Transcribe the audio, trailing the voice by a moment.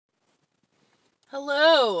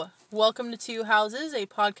Hello! Welcome to Two Houses, a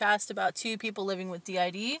podcast about two people living with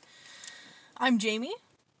DID. I'm Jamie.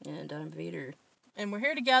 And I'm Vader. And we're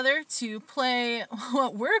here together to play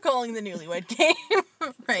what we're calling the Newlywed Game,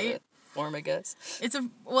 right? Form, I guess. It's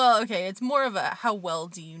more of a how well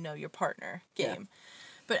do you know your partner game. Yeah.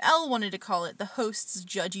 But Elle wanted to call it the hosts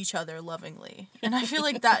judge each other lovingly. And I feel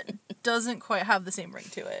like that doesn't quite have the same ring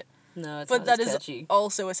to it. No, it's but not that as catchy. Is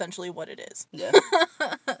also essentially what it is. Yeah.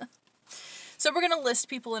 So we're going to list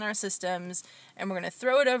people in our systems, and we're going to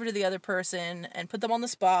throw it over to the other person and put them on the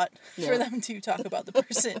spot for them to talk about the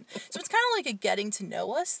person. So it's kind of like a getting to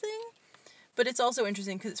know us thing, but it's also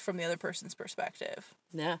interesting because it's from the other person's perspective.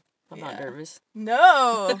 Yeah, I'm not nervous.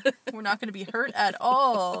 No, we're not going to be hurt at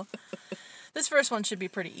all. This first one should be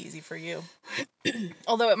pretty easy for you.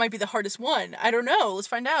 Although it might be the hardest one. I don't know. Let's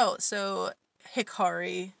find out. So,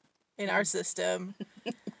 Hikari in our system.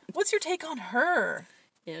 What's your take on her?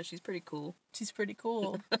 Yeah, she's pretty cool. She's pretty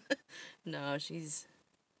cool. No, she's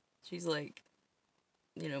like,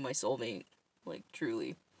 my soulmate. Like,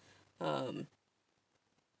 truly. I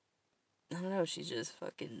don't know, she's just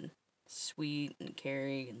fucking sweet and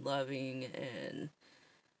caring and loving and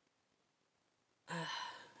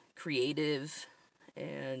creative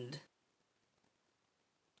and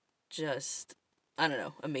just, I don't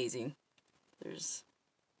know, amazing.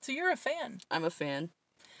 So you're a fan? I'm a fan.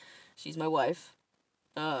 She's my wife.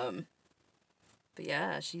 But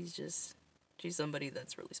yeah, she's somebody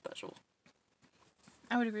that's really special.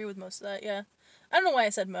 I would agree with most of that, yeah. I don't know why I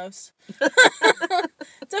said most.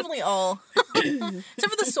 Definitely all. Except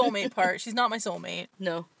for the soulmate part. She's not my soulmate.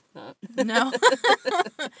 No, not. No?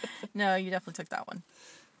 No, you definitely took that one.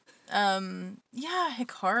 Yeah,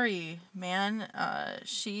 Hikari, man.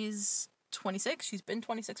 She's 26. She's been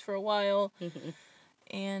 26 for a while. Mm-hmm.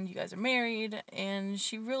 And you guys are married, and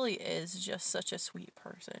she really is just such a sweet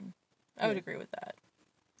person. I would agree with that.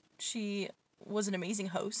 She was an amazing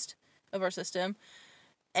host of our system.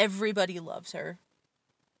 Everybody loves her.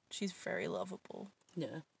 She's very lovable.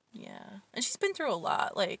 Yeah. Yeah. And she's been through a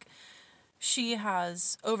lot. Like, she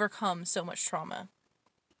has overcome so much trauma.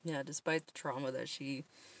 Yeah, despite the trauma that she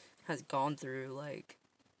has gone through, like,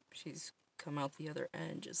 she's come out the other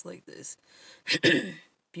end just like this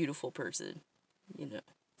beautiful person.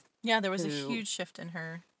 Yeah, there was a huge shift in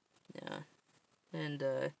her. Yeah. And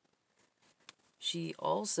she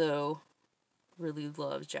also really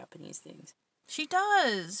loves Japanese things. She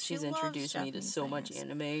does. She's introduced me to so much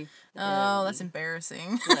anime. Oh, that's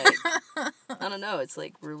embarrassing. Like, I don't know, it's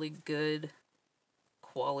like really good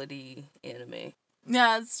quality anime.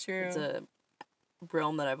 Yeah, that's true. It's a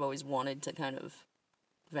realm that I've always wanted to kind of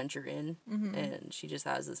venture in, and she just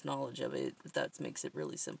has this knowledge of it that makes it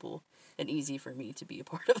really simple and easy for me to be a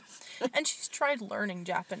part of. And she's tried learning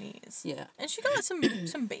Japanese. Yeah. And she got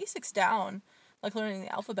some basics down, like learning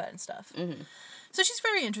the alphabet and stuff. Mm-hmm. So she's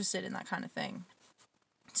very interested in that kind of thing.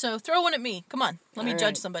 So throw one at me. Come on. Let me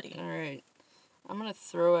judge somebody. All right. I'm going to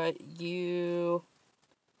throw at you.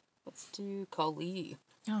 Let's do Kali.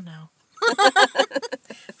 Oh, no.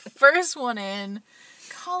 First one in.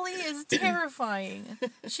 Kali is terrifying.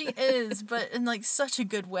 She is, but in like such a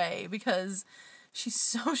good way, because she's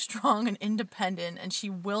so strong and independent, and she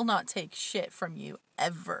will not take shit from you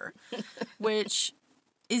ever, which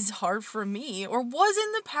is hard for me, or was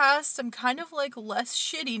in the past. I'm kind of like less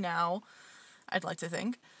shitty now, I'd like to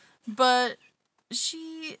think, but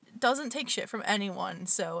she doesn't take shit from anyone.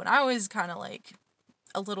 So, and I was kind of like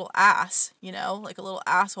a little ass, like a little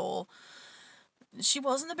asshole. She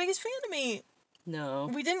wasn't the biggest fan of me. No.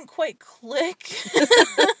 We didn't quite click.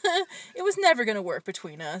 It was never going to work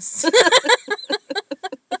between us.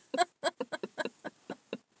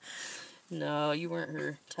 No, you weren't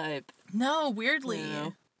her type. No, weirdly.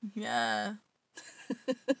 No. Yeah.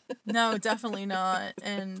 No, definitely not.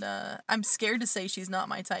 And I'm scared to say she's not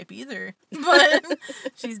my type either. But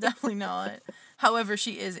she's definitely not. However,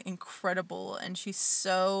 she is incredible, and she's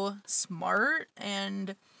so smart,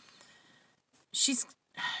 and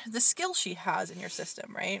the skill she has in your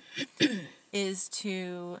system, right, is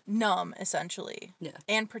to numb, essentially,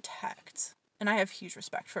 and protect. And I have huge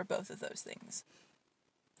respect for both of those things.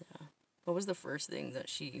 Yeah. What was the first thing that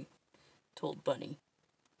she told Bunny?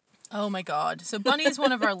 Oh, my God. So Bunny is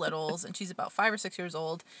one of our littles, and she's about 5 or 6 years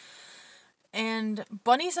old. And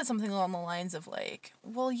Bunny said something along the lines of, like,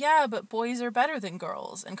 well, yeah, but boys are better than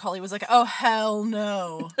girls. And Kali was like, oh, hell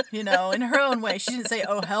no. In her own way. She didn't say,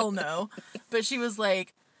 oh, hell no. But she was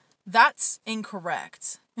like, that's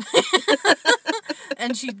incorrect.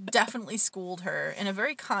 And she definitely schooled her in a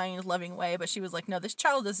very kind, loving way. But she was like, no, this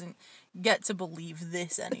child doesn't get to believe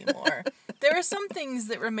this anymore. There are some things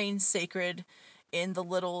that remain sacred in the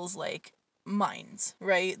littles, like, minds,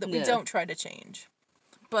 right? That we Yeah. don't try to change.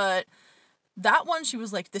 But that one, she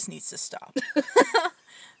was like, this needs to stop.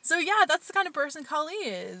 So yeah, that's the kind of person Kali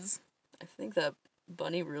is. I think that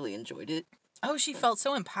Bunny really enjoyed it. Oh, she felt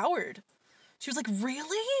so empowered. She was like,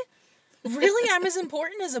 really? Really? I'm as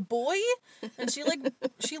important as a boy? And she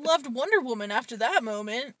loved Wonder Woman after that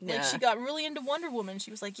moment. Yeah. Like, she got really into Wonder Woman.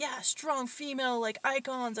 She was like, yeah, strong female, like,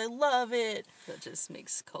 icons. I love it. That just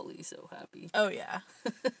makes Kali so happy. Oh, yeah.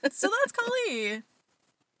 So that's Kali.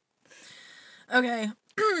 Okay.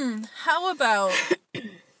 How about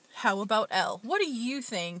Elle? What do you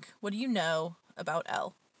think? What do you know about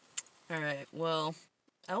Elle? Alright, well,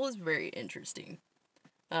 Elle was very interesting.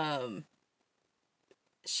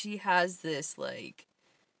 She has this, like,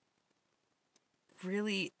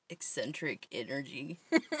 really eccentric energy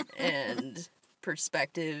and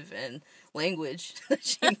perspective and language that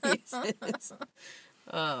she uses.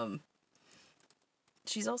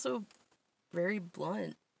 She's also very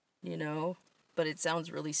blunt, you know, but it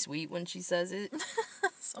sounds really sweet when she says it.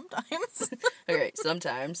 Sometimes. Okay,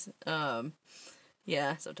 sometimes.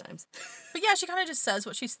 Yeah, sometimes. But yeah, she kind of just says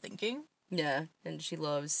what she's thinking. Yeah, and she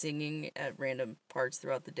loves singing at random parts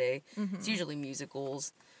throughout the day. Mm-hmm. It's usually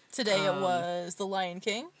musicals. Today it was The Lion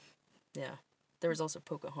King. Yeah. There was also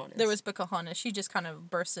Pocahontas. There was Pocahontas. She just kind of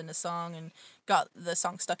burst into song and got the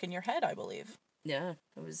song stuck in your head, I believe. Yeah,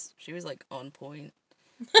 she was like on point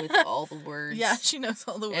with all the words. Yeah, she knows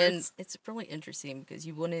all the words. And it's really interesting because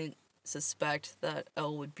you wouldn't suspect that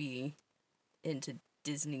Elle would be into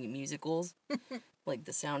Disney musicals, like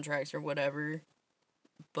the soundtracks or whatever,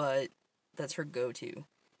 but that's her go-to,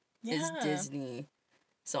 is Disney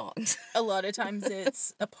songs. A lot of times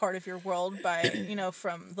it's A Part of Your World by,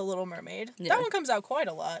 from The Little Mermaid. Yeah. That one comes out quite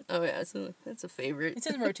a lot. Oh yeah, it's a favorite. It's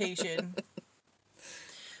in rotation.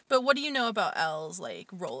 But what do you know about Elle's,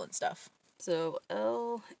 role and stuff? So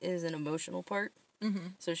Elle is an emotional part. Mm-hmm.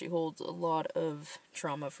 So she holds a lot of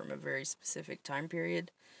trauma from a very specific time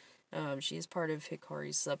period. She is part of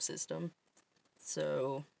Hikari's subsystem.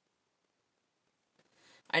 So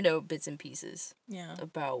I know bits and pieces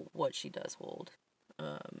about what she does hold.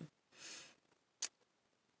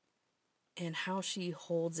 And how she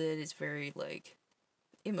holds it is very,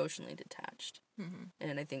 emotionally detached. Mm-hmm.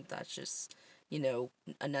 And I think that's just,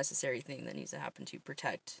 a necessary thing that needs to happen to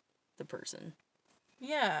protect the person.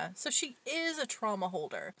 Yeah, so she is a trauma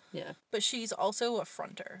holder. Yeah. But she's also a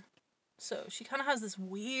fronter. So she kind of has this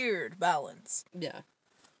weird balance. Yeah.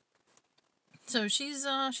 So she's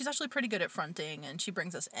actually pretty good at fronting, and she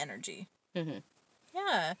brings us energy. Mm-hmm.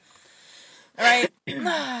 Yeah. All right.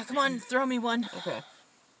 Come on, throw me one. Okay.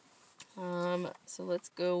 So let's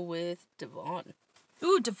go with Devon.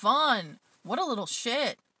 Ooh, Devon. What a little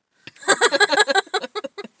shit.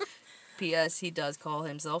 P.S. He does call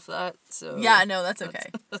himself that, so... Yeah, no, that's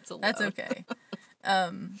okay. That's allowed. That's okay.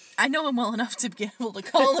 I know him well enough to be able to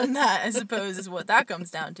call him that, I suppose, is what that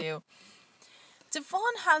comes down to. Devon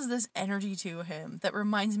has this energy to him that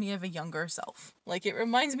reminds me of a younger self. It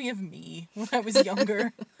reminds me of me when I was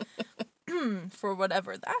younger. For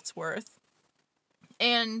whatever that's worth.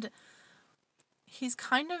 And he's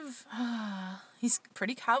kind of... he's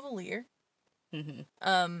pretty cavalier.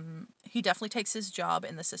 Mm-hmm. He definitely takes his job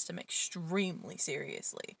in the system extremely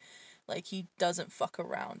seriously. He doesn't fuck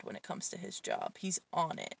around when it comes to his job. He's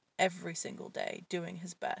on it every single day, doing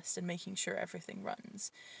his best and making sure everything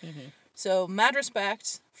runs. Mm-hmm. So, mad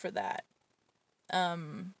respect for that.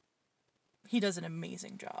 He does an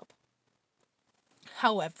amazing job.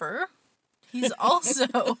 However, he's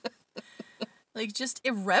also, just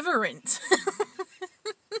irreverent.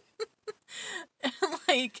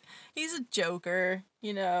 He's a joker,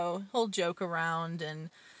 he'll joke around and,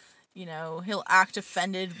 he'll act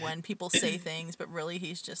offended when people say things, but really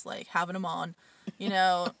he's just, having them on,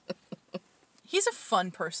 He's a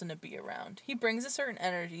fun person to be around. He brings a certain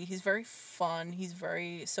energy. He's very fun. He's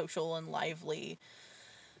very social and lively.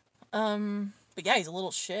 But yeah, he's a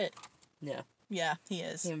little shit. Yeah. Yeah, he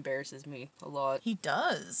is. He embarrasses me a lot. He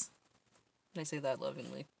does. And I say that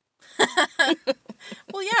lovingly.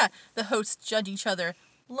 Well, yeah, the hosts judge each other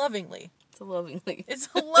lovingly. It's a lovingly. It's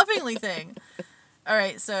a lovingly thing. All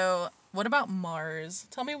right, so what about Mars?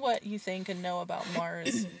 Tell me what you think and know about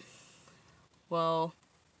Mars. Well,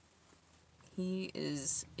 he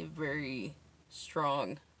is a very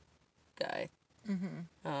strong guy.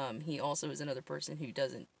 Mm-hmm. He also is another person who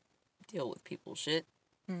doesn't deal with people's shit.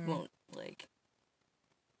 Won't,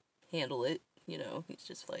 handle it. He's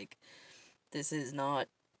just this is not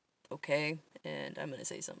okay, and I'm gonna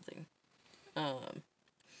say something.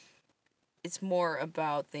 It's more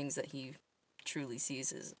about things that he truly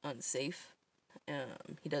sees as unsafe.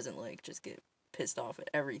 He doesn't, just get pissed off at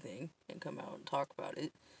everything and come out and talk about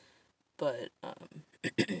it. But,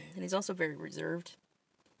 and he's also very reserved.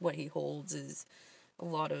 What he holds is a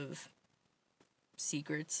lot of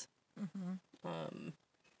secrets.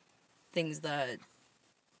 Things that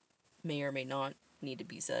may or may not need to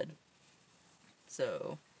be said.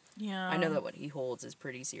 So, Yeah. I know that what he holds is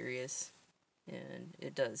pretty serious, and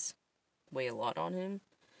it does weigh a lot on him.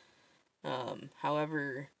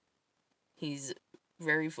 However, he's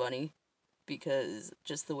very funny because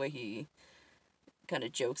just the way he kind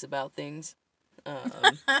of jokes about things.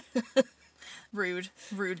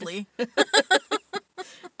 Rudely.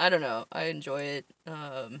 I don't know. I enjoy it.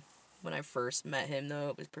 When I first met him, though,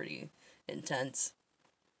 it was pretty intense.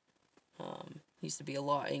 He used to be a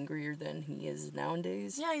lot angrier than he is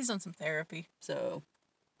nowadays. Yeah, he's done some therapy. So,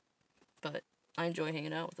 but I enjoy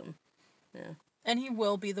hanging out with him. Yeah. And he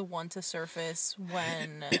will be the one to surface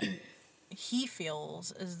when he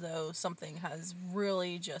feels as though something has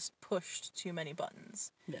really just pushed too many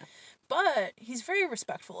buttons. Yeah. But he's very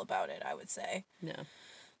respectful about it, I would say. Yeah.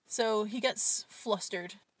 So he gets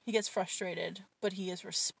flustered, he gets frustrated, but he is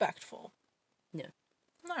respectful. Yeah.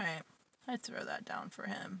 Alright, I'd throw that down for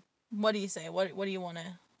him. What do you say? What do you want to...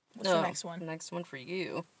 What's the next one? Next one for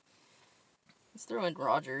you. Let's throw in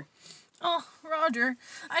Roger. Oh, Roger.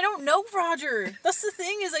 I don't know Roger. That's the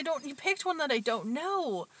thing is you picked one that I don't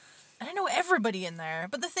know. And I know everybody in there.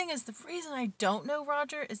 But the thing is, the reason I don't know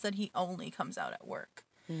Roger is that he only comes out at work.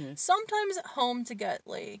 Mm-hmm. Sometimes at home to get,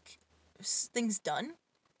 like, things done.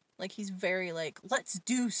 Like, he's very, like, let's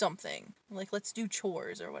do something. Like, let's do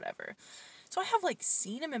chores or whatever. So I have, like,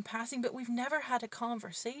 seen him in passing, but we've never had a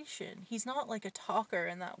conversation. He's not, like, a talker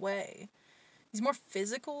in that way. He's more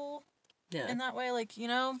physical in that way, like, you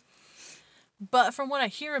know? But from what I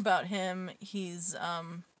hear about him, he's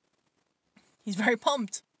very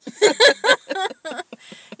pumped.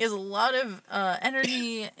 He has a lot of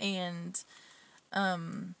energy and,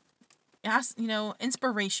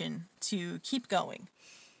 inspiration to keep going.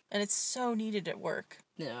 And it's so needed at work.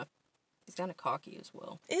 Yeah. He's kind of cocky as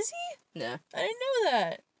well. Is he? Yeah. I didn't know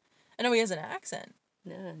that. I know he has an accent.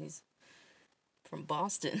 Yeah, he's from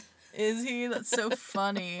Boston. Is he? That's so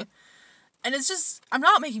funny. And it's just, I'm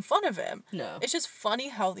not making fun of him. No. It's just funny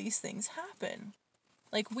how these things happen.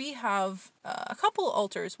 Like, we have a couple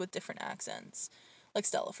alters with different accents. Like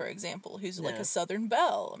Stella, for example, who's like a Southern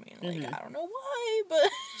belle. I mean, like, I don't know why, but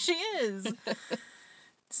she is.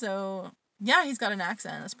 So, yeah, he's got an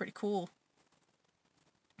accent. That's pretty cool.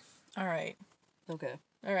 All right. Okay.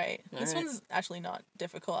 All right. This one's actually not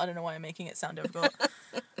difficult. I don't know why I'm making it sound difficult.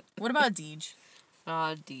 What about Deej?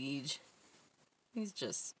 Deej. He's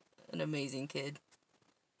just an amazing kid.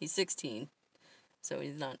 He's 16, so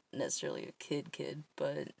he's not necessarily a kid,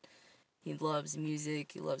 but he loves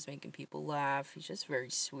music, he loves making people laugh, he's just very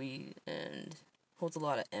sweet, and holds a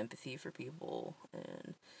lot of empathy for people,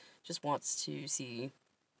 and just wants to see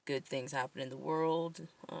good things happen in the world.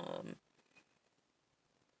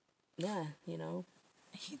 Yeah, you know.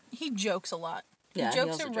 He jokes a lot. Yeah, he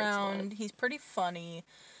jokes around, he's pretty funny,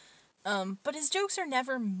 but his jokes are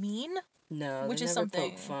never mean. No, which they is never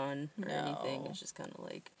something. poke fun or anything. It's just kind of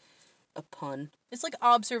like a pun. It's like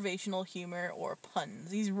observational humor or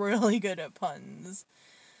puns. He's really good at puns.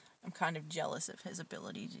 I'm kind of jealous of his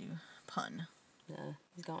ability to pun. Yeah,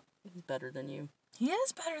 he's better than you. He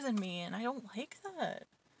is better than me, and I don't like that.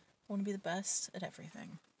 I want to be the best at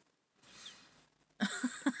everything.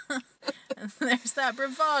 And there's that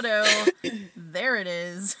bravado. There it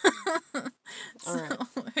is. All right.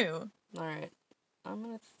 Who? All right. I'm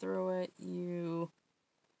going to throw at you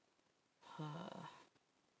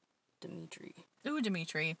Dimitri. Ooh,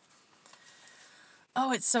 Dimitri.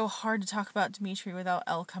 Oh, it's so hard to talk about Dimitri without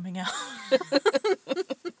Elle coming out.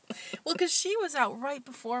 Well, because she was out right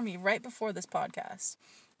before me, right before this podcast.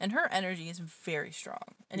 And her energy is very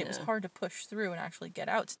strong. And it was hard to push through and actually get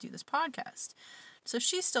out to do this podcast. So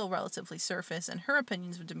she's still relatively surface, and her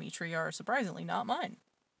opinions of Dimitri are surprisingly not mine.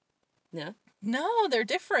 Yeah? No, they're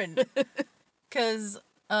different. Because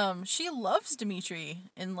she loves Dimitri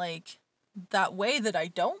in, like, that way that I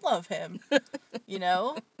don't love him. You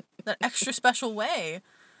know? That extra special way.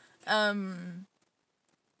 And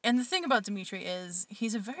the thing about Dimitri is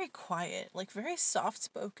he's a very quiet, like, very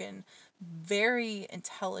soft-spoken, very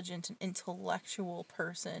intelligent and intellectual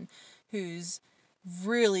person who's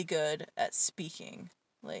really good at speaking.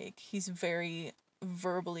 Like, he's very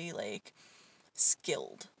verbally, like,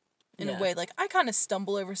 skilled. In a way, like, I kind of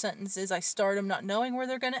stumble over sentences. I start them not knowing where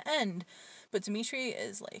they're going to end. But Dimitri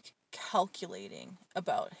is, like, calculating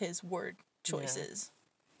about his word choices.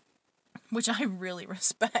 Yeah. Which I really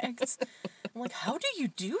respect. I'm like, how do you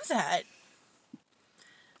do that?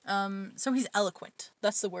 So he's eloquent.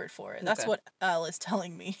 That's the word for it. That's Okay. what Elle is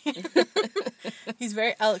telling me. He's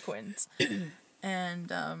very eloquent.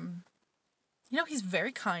 And, he's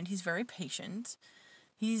very kind. He's very patient.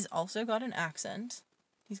 He's also got an accent.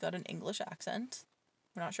 He's got an English accent.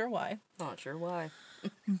 We're not sure why. Not sure why.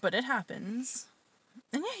 But it happens.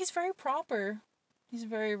 And yeah, he's very proper. He's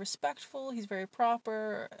very respectful. He's very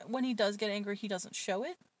proper. When he does get angry, he doesn't show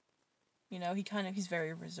it. He's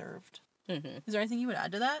very reserved. Mm-hmm. Is there anything you would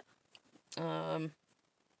add to that? I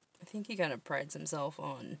think he kind of prides himself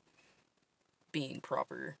on being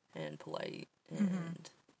proper and polite and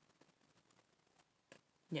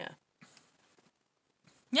yeah.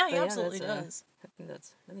 Yeah, he But yeah, absolutely that's,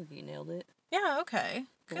 does. I think you nailed it. Yeah, okay.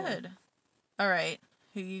 Cool. Good. All right.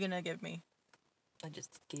 Who are you going to give me? I just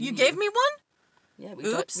gave You gave me one? Yeah,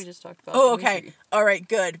 Oops. We just talked about Oh, Dimitri. okay. All right,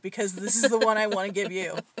 good, because this is the one I want to give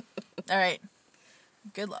you. All right.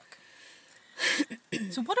 Good luck.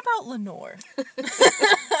 So what about Lenore?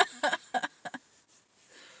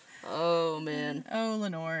 Oh, man. Oh,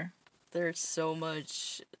 Lenore. There's so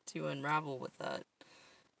much to unravel with that.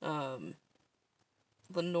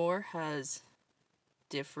 Lenore has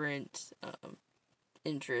different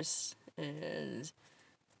interests and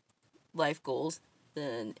life goals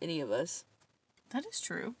than any of us. That is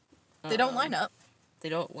true. They don't line up. They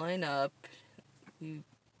don't line up.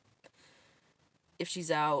 If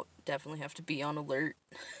she's out, definitely have to be on alert.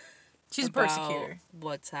 She's a about persecutor.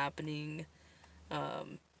 What's happening.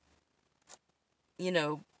 But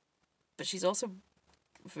she's also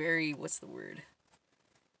very, what's the word?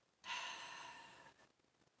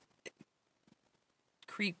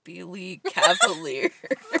 Creepily cavalier.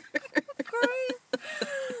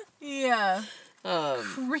 Yeah.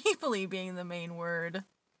 Creepily being the main word.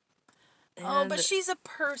 Oh, but she's a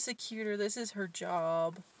persecutor. This is her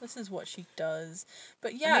job. This is what she does.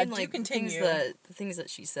 But yeah, I mean, like, continue. The things that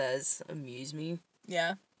she says amuse me.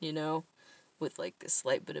 Yeah. With like a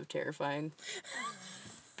slight bit of terrifying.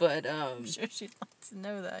 But I'm sure she'd like to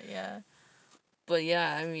know that, yeah. But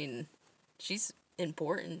yeah, I mean, she's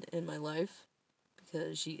important in my life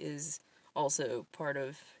because she is also part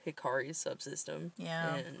of Hikari's subsystem.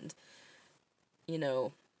 Yeah. And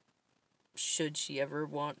should she ever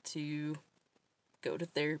want to go to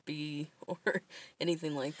therapy or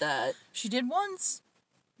anything like that. She did once.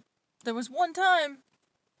 There was one time.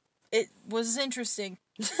 It was interesting.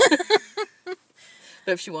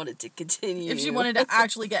 But if she wanted to continue. If she wanted to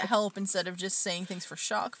actually get help instead of just saying things for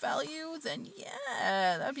shock value, then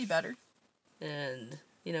yeah, that'd be better. And,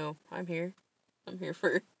 I'm here. I'm here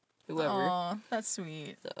for whoever. Aw, that's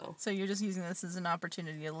sweet. So you're just using this as an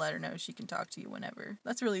opportunity to let her know she can talk to you whenever.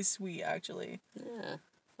 That's really sweet, actually. Yeah,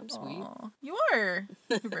 I'm sweet. Aww, you are.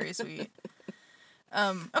 You're very sweet.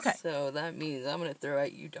 Okay. So that means I'm going to throw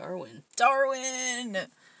at you Darwin. Darwin!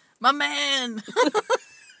 My man!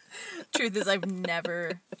 Truth is, I've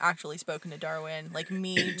never actually spoken to Darwin. Like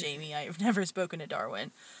me, Jamie, I've never spoken to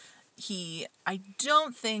Darwin. He, I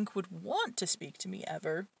don't think, would want to speak to me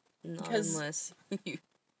ever. Not unless you...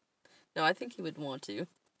 No, I think he would want to.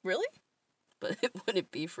 Really? But it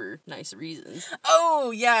wouldn't be for nice reasons.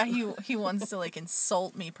 Oh, yeah, he wants to,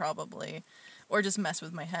 insult me, probably. Or just mess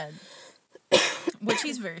with my head. Which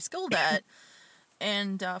he's very skilled at.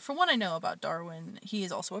 And from what I know about Darwin, he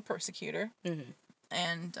is also a persecutor. Mm-hmm.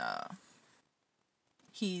 And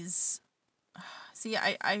he's... See,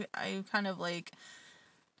 I kind of,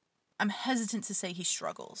 I'm hesitant to say he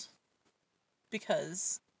struggles.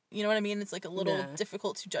 Because, you know what I mean? It's, a little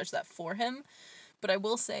difficult to judge that for him. But I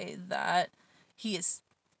will say that he is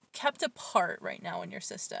kept apart right now in your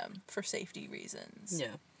system for safety reasons.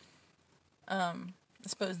 Yeah. I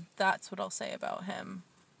suppose that's what I'll say about him.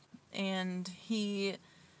 And he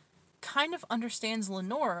kind of understands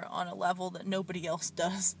Lenore on a level that nobody else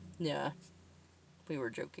does. Yeah. We were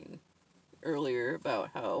joking earlier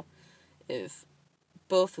about how if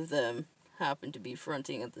both of them happened to be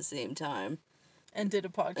fronting at the same time and did a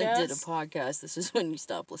podcast, this is when you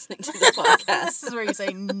stop listening to the podcast. This is where you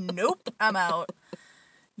say, nope, I'm out.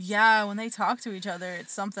 Yeah, when they talk to each other,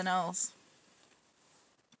 it's something else.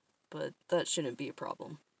 But that shouldn't be a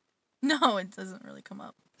problem. No, it doesn't really come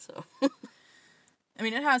up. So. I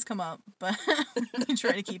mean, it has come up, but we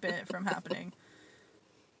try to keep it from happening.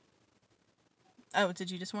 Oh, did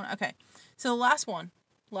you just want... Okay. So the last one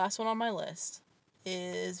on my list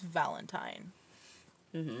is Valentine.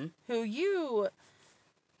 Mm-hmm. Who you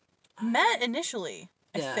met initially,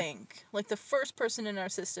 I think. The first person in our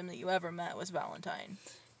system that you ever met was Valentine.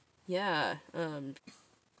 Yeah.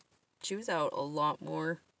 She was out a lot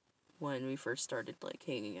more when we first started,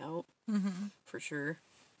 hanging out. Mm-hmm. For sure.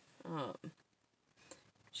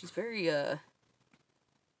 She's very,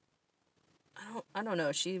 I don't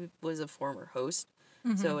know. She was a former host,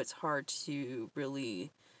 so it's hard to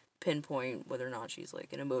really pinpoint whether or not she's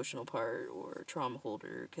like an emotional part or a trauma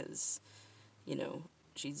holder, because, you know,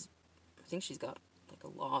 I think she's got like a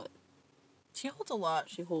lot. She holds a lot.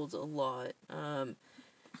 She holds a lot.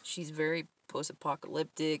 She's very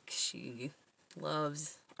post-apocalyptic. She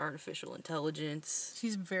loves artificial intelligence.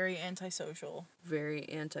 She's very antisocial.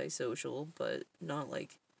 Very antisocial, but not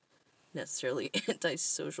like necessarily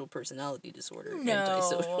antisocial personality disorder. No.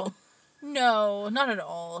 Antisocial. No, not at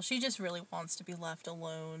all. She just really wants to be left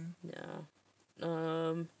alone. Yeah.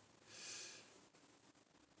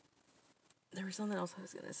 There was something else I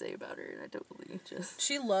was gonna say about her, and I totally just...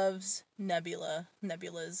 She loves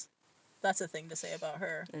nebulas. That's a thing to say about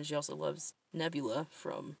her. And she also loves Nebula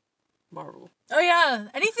from Marvel. Oh yeah,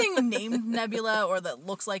 anything named Nebula or that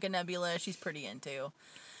looks like a nebula, she's pretty into.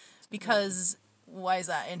 Because, why is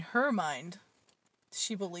that? In her mind,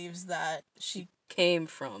 she believes that she came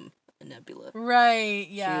from a nebula. Right,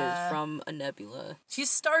 yeah. She is from a nebula. She's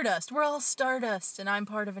Stardust. We're all Stardust, and I'm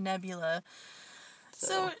part of a nebula.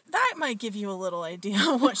 So that might give you a little idea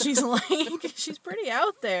of what she's like. She's pretty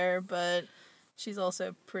out there, but she's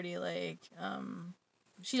also pretty, like,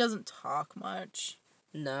 she doesn't talk much.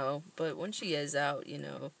 No, but when she is out, you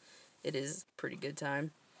know, it is a pretty good time.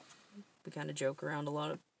 We kind of joke around a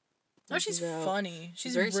lot. Oh, she's funny.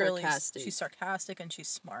 She's very really sarcastic. She's sarcastic and she's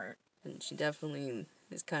smart. And she definitely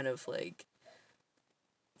is kind of like,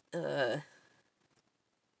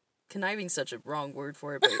 conniving's such a wrong word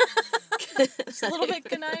for it, but She's a little bit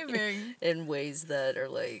conniving. In ways that are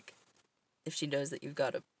like, if she knows that you've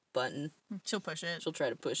got a button, she'll push it. She'll try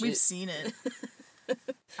to push it. We've seen it.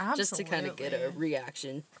 Just to kind of get a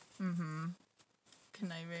reaction. Mm-hmm.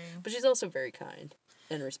 Conniving. But she's also very kind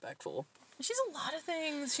and respectful. She's a lot of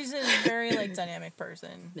things. She's a very, like, dynamic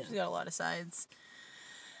person. Yeah. She's got a lot of sides.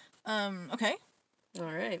 Okay. All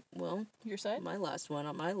right. Well, your side? My last one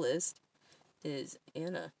on my list is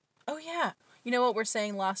Anna. Oh, yeah. You know what? We're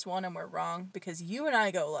saying last one and we're wrong because you and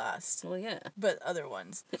I go last. Well, yeah. But other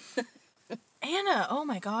ones. Anna. Oh,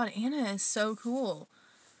 my God. Anna is so cool.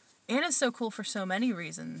 Anna's so cool for so many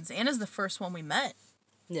reasons. Anna's the first one we met.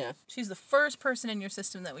 Yeah. She's the first person in your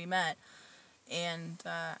system that we met. And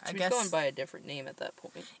I guess... She was going by a different name at that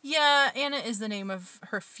point. Yeah, Anna is the name of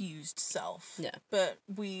her fused self. Yeah. But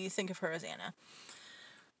we think of her as Anna.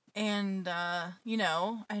 And, you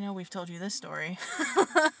know, I know we've told you this story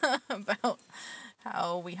about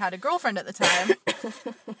how we had a girlfriend at the time.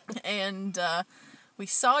 And we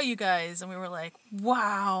saw you guys and we were like,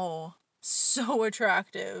 wow, so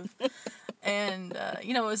attractive. And,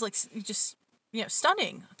 you know, it was like just, you know,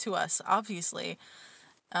 stunning to us, obviously.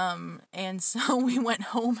 And so we went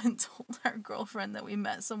home and told our girlfriend that we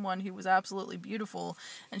met someone who was absolutely beautiful,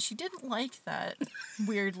 and she didn't like that,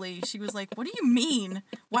 weirdly. She was like, what do you mean?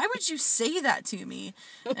 Why would you say that to me?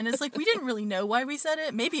 And it's like, we didn't really know why we said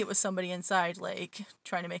it. Maybe it was somebody inside, like,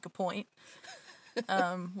 trying to make a point.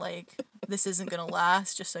 Like, this isn't gonna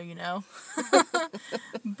last, just so you know.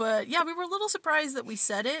 But, yeah, we were a little surprised that we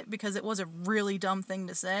said it, because it was a really dumb thing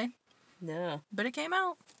to say. Yeah. But it came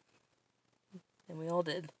out. And we all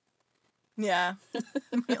did. Yeah,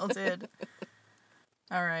 we all did.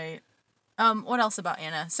 All right. What else about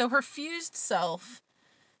Anna? So her fused self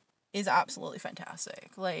is absolutely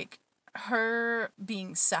fantastic. Like, her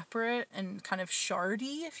being separate and kind of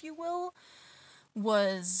shardy, if you will,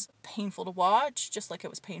 was painful to watch, just like it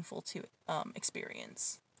was painful to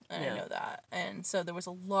experience. And I know that. And so there was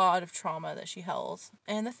a lot of trauma that she held.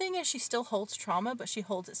 And the thing is, she still holds trauma, but she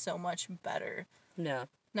holds it so much better. Yeah.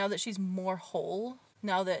 Now that she's more whole,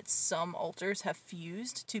 now that some alters have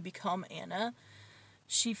fused to become Anna,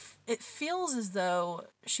 it feels as though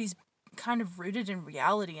she's kind of rooted in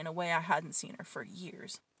reality in a way I hadn't seen her for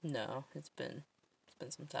years. No, it's been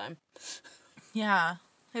some time. Yeah,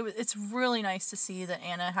 it's really nice to see that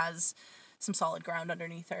Anna has some solid ground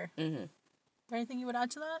underneath her. Mm-hmm. Anything you would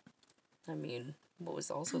add to that? I mean, what was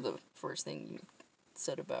also the first thing you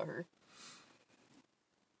said about her?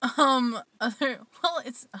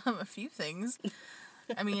 It's a few things.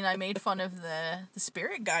 I mean, I made fun of the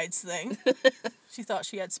spirit guides thing. She thought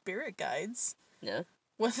she had spirit guides. Yeah.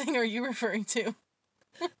 What thing are you referring to?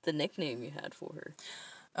 The nickname you had for her.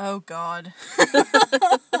 Oh, God.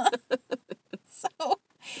 So,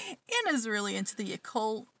 Anna's really into the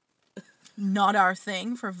occult. Not our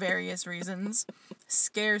thing for various reasons.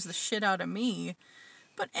 Scares the shit out of me.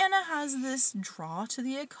 But Anna has this draw to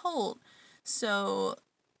the occult. So,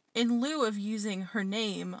 in lieu of using her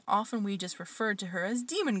name, often we just referred to her as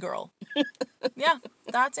Demon Girl. Yeah,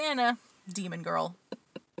 that's Anna. Demon Girl.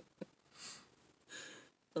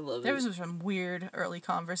 I love There it. was some weird early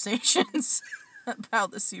conversations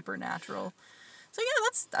about the supernatural. So yeah,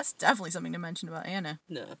 that's definitely something to mention about Anna.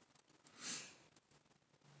 No.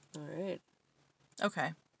 All right.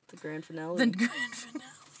 Okay. The grand finale. The grand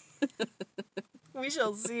finale. We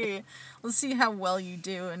shall see. We'll see how well you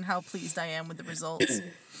do and how pleased I am with the results.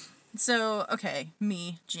 So, okay,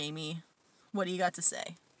 me, Jamie, what do you got to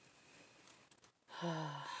say?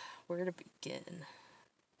 Where to begin?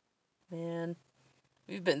 Man,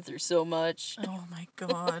 we've been through so much. Oh my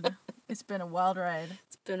god. It's been a wild ride.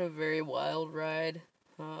 It's been a very wild ride.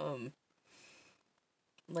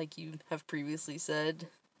 Like you have previously said,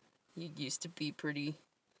 you used to be pretty...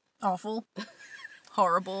 Awful.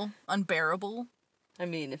 Horrible. Unbearable. I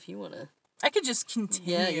mean, if you want to... I could just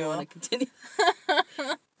continue. Yeah, you want to continue?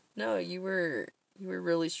 No, you were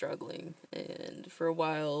really struggling, and for a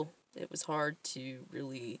while it was hard to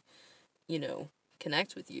really,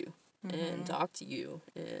 connect with you and talk to you,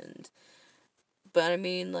 but I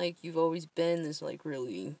mean, like, you've always been this, like,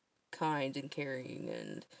 really kind and caring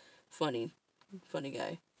and funny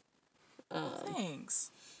guy.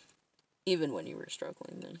 Thanks. Even when you were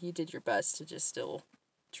struggling, like, you did your best to just still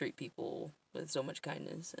treat people with so much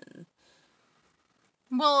kindness. And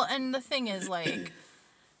Well, and the thing is, like,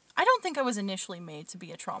 I don't think I was initially made to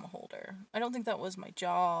be a trauma holder. I don't think that was my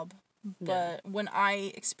job. But when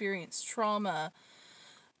I experienced trauma,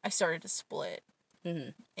 I started to split. Mm-hmm.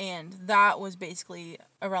 And that was basically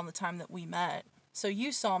around the time that we met. So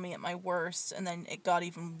you saw me at my worst, and then it got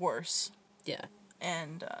even worse. Yeah.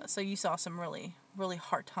 And so you saw some really, really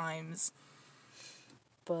hard times.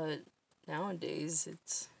 But nowadays,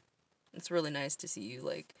 it's really nice to see you,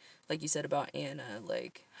 like you said about Anna,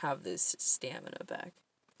 like, have this stamina back.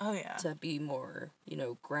 Oh, yeah. To be more,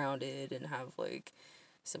 grounded and have, like,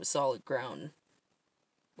 some solid ground.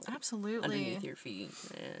 Like, Absolutely. underneath your feet.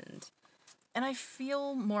 And I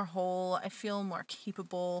feel more whole. I feel more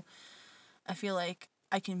capable. I feel like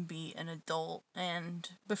I can be an adult. And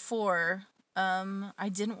before, I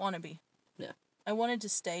didn't want to be. Yeah. I wanted to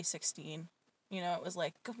stay 16. It was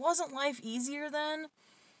like, wasn't life easier then?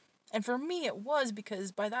 And for me, it was,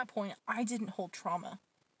 because by that point, I didn't hold trauma.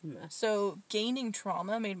 Yeah. So gaining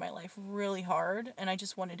trauma made my life really hard, and I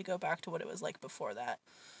just wanted to go back to what it was like before that.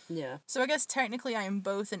 Yeah. So I guess technically I am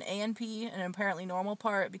both an ANP and an apparently normal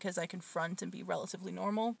part, because I confront and be relatively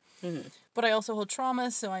normal. Mm-hmm. But I also hold trauma,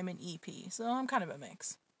 so I'm an EP. So I'm kind of a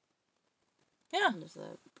mix. Yeah. There's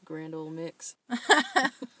that grand old mix.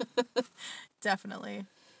 Definitely.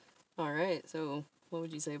 All right, so what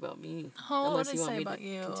would you say about me? Oh, Unless what would you I want say me about to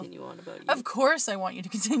you? continue on about you. Of course I want you to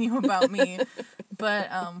continue about me. But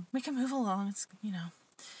we can move along. It's,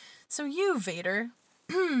 So you, Vader.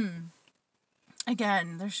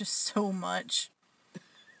 Again, there's just so much.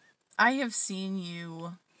 I have seen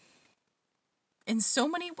you in so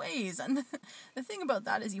many ways. And the thing about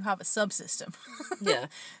that is you have a subsystem. Yeah.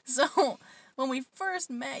 So when we first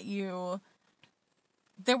met you,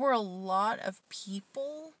 there were a lot of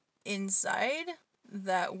people inside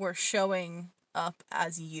that were showing up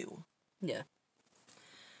as you. Yeah.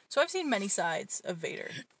 So I've seen many sides of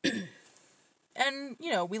Vader. And,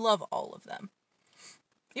 we love all of them.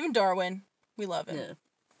 Even Darwin, we love him. Yeah.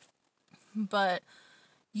 But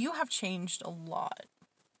you have changed a lot.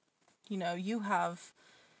 You have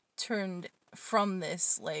turned from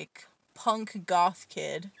this, like, punk goth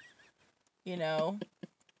kid,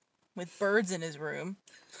 with birds in his room.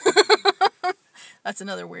 That's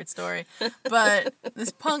another weird story. But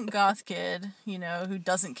this punk goth kid, who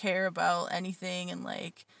doesn't care about anything and,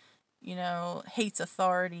 like, hates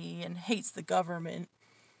authority and hates the government,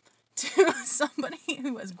 to somebody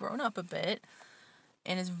who has grown up a bit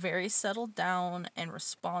and is very settled down and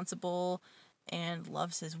responsible and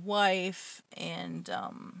loves his wife and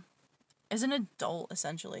is an adult,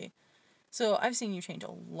 essentially. So I've seen you change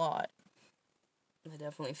a lot. I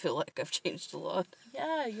definitely feel like I've changed a lot.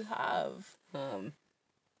 Yeah, you have.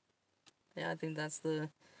 Yeah, I think that's the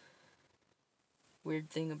weird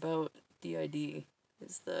thing about DID,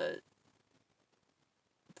 is that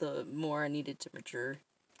the more I needed to mature,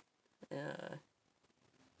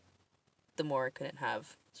 the more I couldn't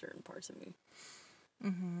have certain parts of me.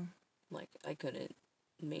 Mm-hmm. Like, I couldn't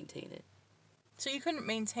maintain it. So you couldn't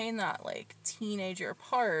maintain that, like, teenager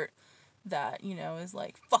part that, is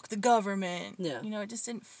like, fuck the government. Yeah. It just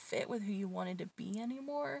didn't fit with who you wanted to be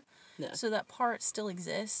anymore. Yeah. So that part still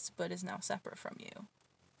exists, but is now separate from you.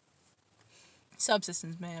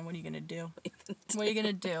 Subsystems, man, what are you going to do? What are you going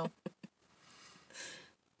to do?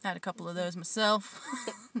 Had a couple of those myself.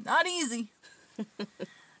 Not easy.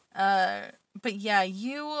 But yeah,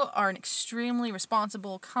 you are an extremely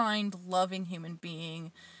responsible, kind, loving human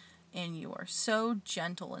being and you are so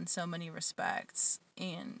gentle in so many respects.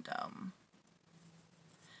 And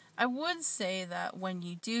I would say that when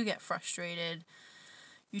you do get frustrated,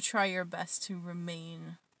 you try your best to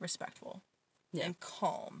remain respectful and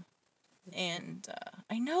calm. And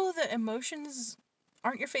I know that emotions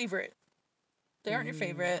aren't your favorite. They aren't your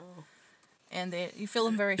favorite. No. And you feel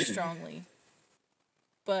them very strongly.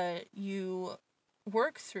 But you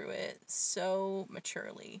work through it so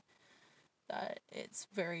maturely that it's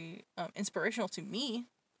very inspirational to me,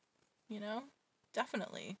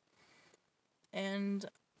 definitely. And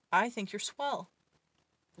I think you're swell.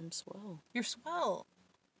 I'm swell. You're swell.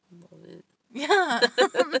 Love it. Yeah.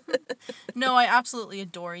 No, I absolutely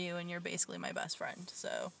adore you, and you're basically my best friend,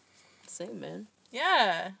 so. Same, man.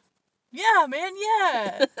 Yeah. Yeah, man,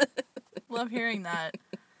 yeah. Love hearing that.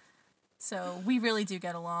 So we really do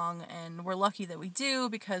get along, and we're lucky that we do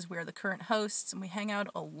because we're the current hosts, and we hang out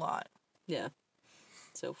a lot. Yeah.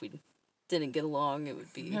 So if we didn't get along, it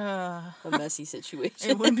would be a messy situation.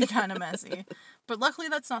 It would be kind of messy. But luckily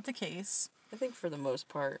that's not the case. I think for the most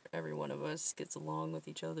part, every one of us gets along with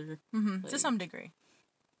each other. Mm-hmm. To some degree.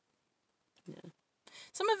 Yeah.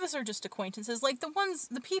 Some of us are just acquaintances. Like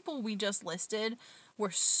the people we just listed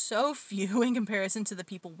were so few in comparison to the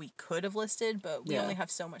people we could have listed, but we only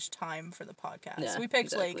have so much time for the podcast. Yeah, so we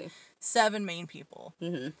picked like 7 main people.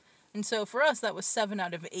 Mm-hmm. And so for us, that was 7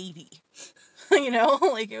 out of 80.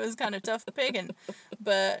 Like it was kind of tough picking.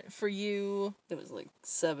 But for you... It was like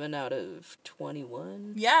 7 out of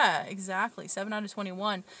 21. Yeah, exactly. 7 out of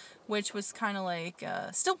 21, which was kind of like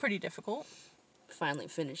still pretty difficult. Finally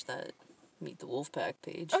finished that Meet the Wolfpack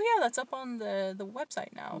page. Oh yeah, that's up on the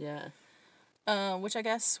website now. Yeah. Which I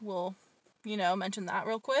guess we'll, mention that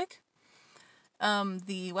real quick.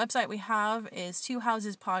 The website we have is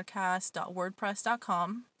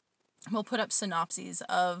twohousespodcast.wordpress.com. We'll put up synopses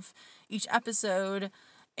of each episode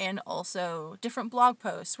and also different blog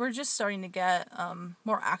posts. We're just starting to get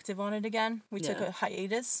more active on it again. We took a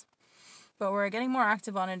hiatus, but we're getting more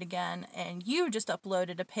active on it again. And you just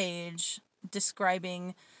uploaded a page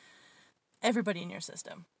describing everybody in your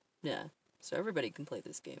system. Yeah. So everybody can play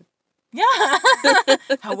this game. Yeah.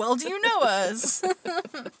 How well do you know us?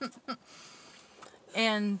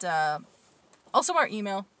 And also our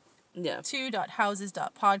email. Yeah.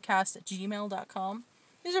 2.houses.podcast@gmail.com.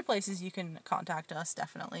 These are places you can contact us,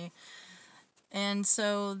 definitely. And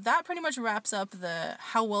so that pretty much wraps up the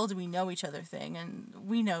how well do we know each other thing. And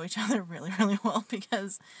we know each other really, really well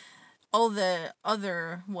because all the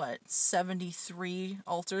other, 73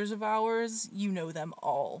 alters of ours, you know them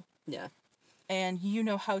all. Yeah. And you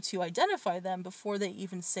know how to identify them before they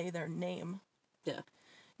even say their name. Yeah.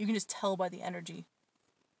 You can just tell by the energy.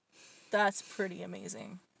 That's pretty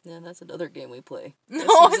amazing. Yeah, that's another game we play. No,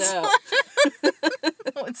 it's not.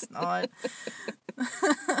 No, it's not.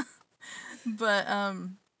 But,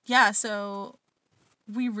 yeah, so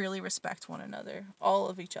we really respect one another. All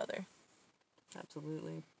of each other.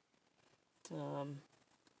 Absolutely.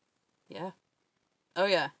 Yeah. Oh,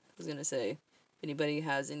 yeah. I was going to say, if anybody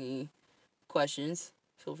has any questions,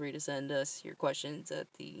 feel free to send us your questions at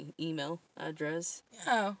the email address.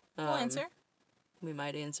 Oh, we'll answer. We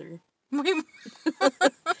might answer. We...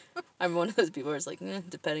 I'm one of those people who's like,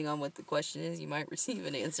 depending on what the question is, you might receive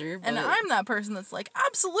an answer. But... And I'm that person that's like,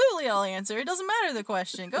 absolutely, I'll answer. It doesn't matter the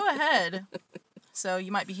question. Go ahead. So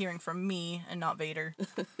you might be hearing from me and not Vader.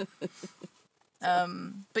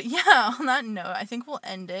 But yeah, on that note, I think we'll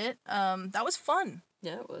end it. That was fun.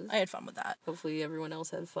 Yeah, it was. I had fun with that. Hopefully everyone else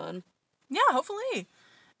had fun. Yeah, hopefully.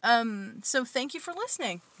 So thank you for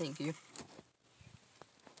listening. Thank you.